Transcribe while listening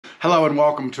Hello and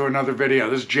welcome to another video.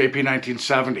 This is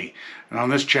JP1970, and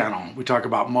on this channel we talk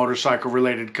about motorcycle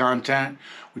related content,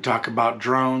 we talk about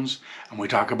drones, and we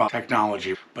talk about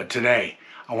technology. But today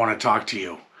I want to talk to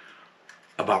you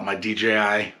about my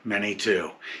DJI Mini 2.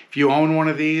 If you own one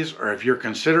of these, or if you're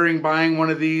considering buying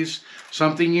one of these,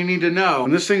 something you need to know.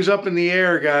 When this thing's up in the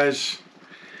air, guys,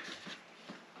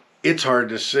 it's hard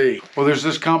to see. Well, there's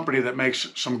this company that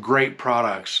makes some great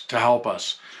products to help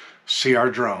us see our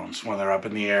drones when they're up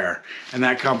in the air, and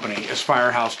that company is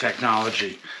Firehouse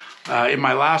technology. In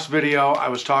my last video I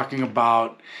was talking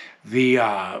about the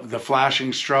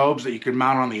flashing strobes that you can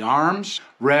mount on the arms,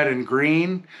 red and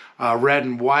green, red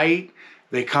and white.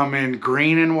 They come in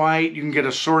green and white. You can get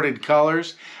assorted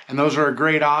colors, and those are a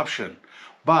great option.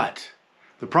 But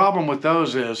the problem with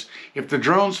those is if the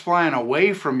drone's flying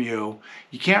away from you,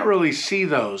 you can't really see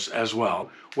those as well.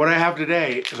 What I have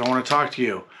today is I want to talk to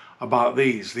you about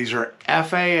these. These are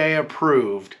FAA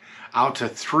approved out to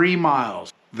 3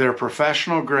 miles. They're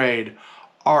professional grade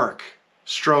arc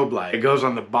strobe light. It goes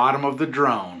on the bottom of the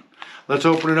drone. Let's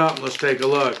open it up and let's take a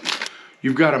look.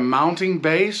 You've got a mounting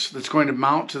base that's going to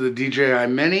mount to the DJI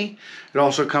Mini. It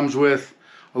also comes with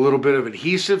a little bit of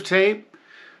adhesive tape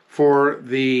for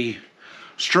the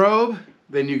strobe.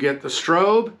 Then you get the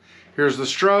strobe. Here's the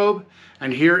strobe,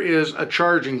 and here is a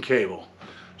charging cable,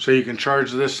 so you can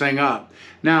charge this thing up.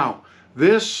 Now,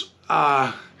 this,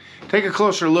 take a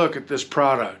closer look at this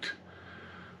product.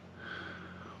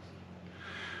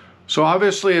 So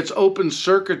obviously it's open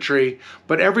circuitry,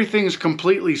 but everything's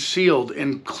completely sealed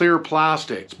in clear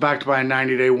plastic. It's backed by a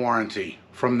 90-day warranty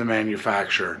from the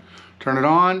manufacturer. Turn it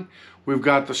on. We've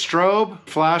got the strobe,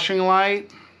 flashing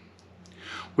light.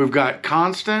 We've got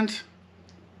constant.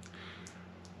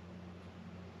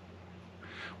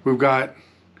 We've got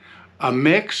a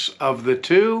mix of the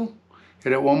two.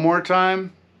 Hit it one more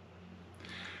time,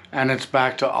 and it's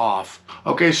back to off.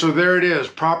 Okay, so there it is,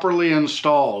 properly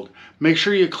installed. Make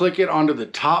sure you click it onto the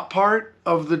top part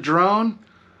of the drone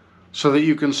so that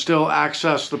you can still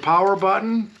access the power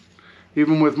button.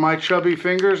 Even with my chubby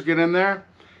fingers, get in there.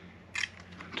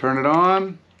 Turn it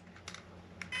on.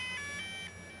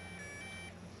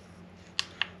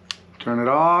 Turn it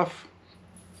off.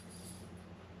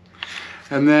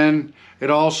 And then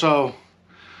it also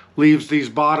leaves these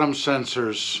bottom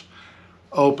sensors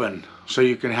open so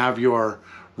you can have your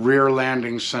rear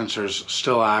landing sensors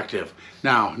still active.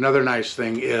 Now, another nice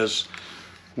thing is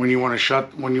when you want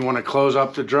to close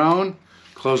up the drone,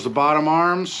 close the bottom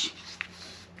arms.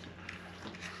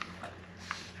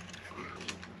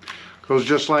 Goes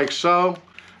just like so,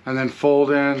 and then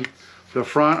fold in the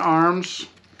front arms.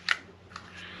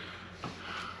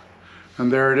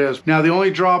 And there it is. Now, the only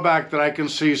drawback that I can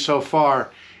see so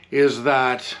far is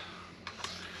that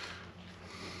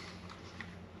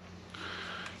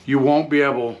you won't be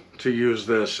able to use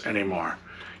this anymore.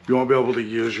 You won't be able to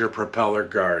use your propeller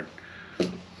guard.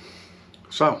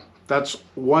 So that's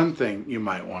one thing you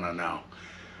might want to know.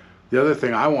 The other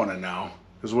thing I want to know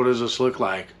is, what does this look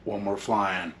like when we're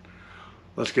flying?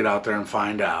 Let's get out there and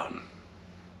find out.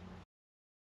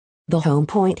 The home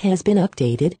point has been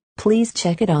updated. Please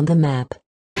check it on the map.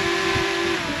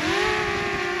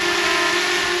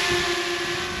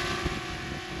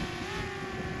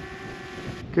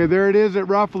 Okay, there it is at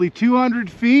roughly 200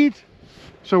 feet.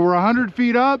 So we're 100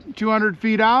 feet up, 200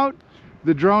 feet out.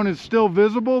 The drone is still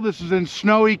visible. This is in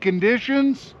snowy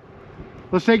conditions.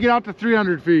 Let's take it out to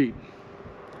 300 feet.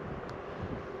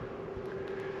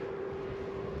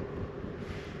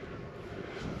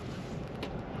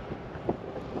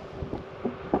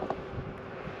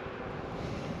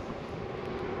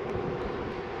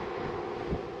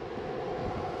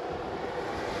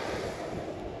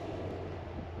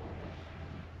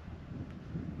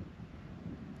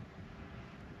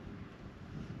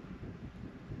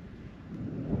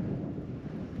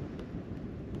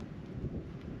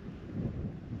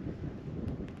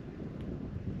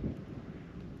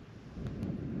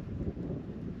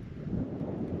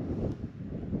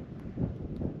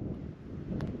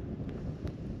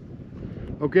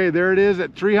 Okay, there it is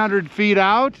at 300 feet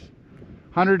out,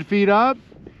 100 feet up,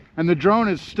 and the drone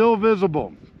is still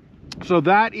visible. So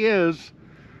that is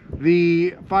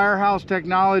the Firehouse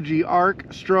Technology arc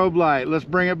strobe light. Let's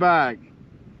bring it back.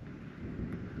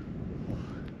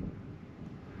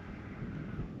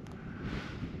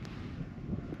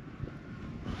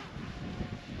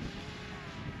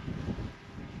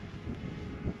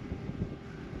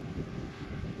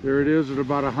 There it is at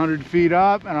about 100 feet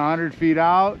up and 100 feet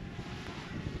out.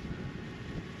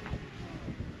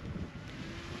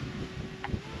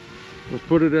 Let's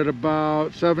put it at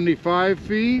about 75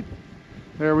 feet.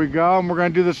 There we go. And we're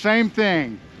going to do the same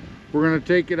thing. We're going to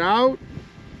take it out.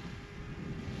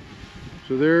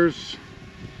 So there's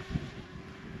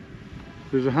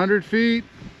 100 feet.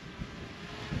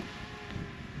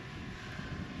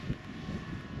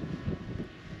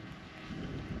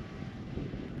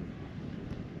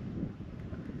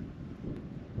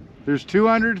 There's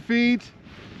 200 feet.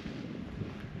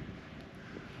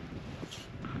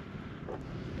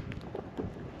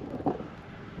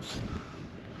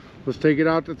 Let's take it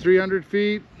out to 300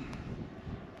 feet.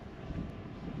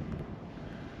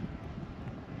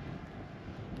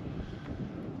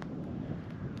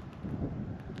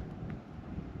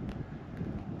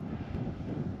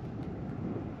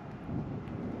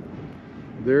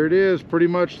 There it is, pretty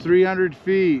much 300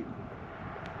 feet.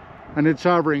 And it's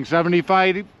hovering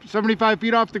 75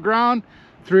 feet off the ground,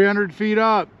 300 feet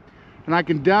up. And I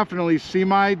can definitely see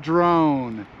my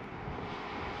drone.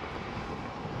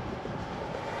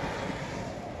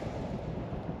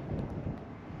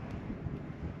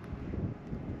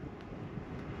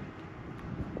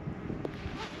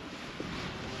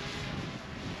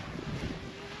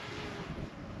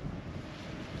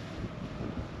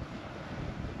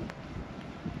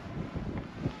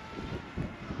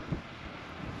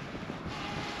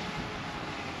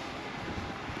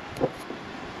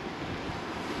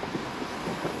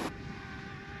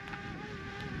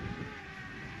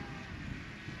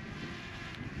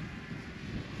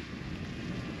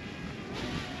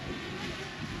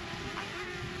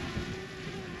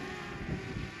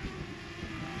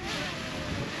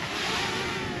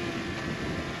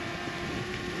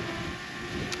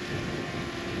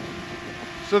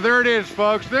 So there it is,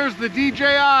 folks. There's the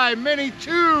DJI Mini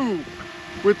 2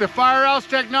 with the Firehouse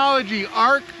technology,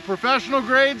 ARC professional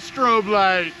grade strobe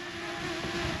light.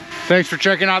 Thanks for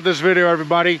checking out this video,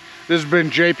 everybody. This has been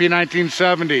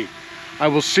JP1970. I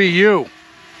will see you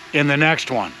in the next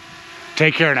one.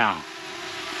 Take care now.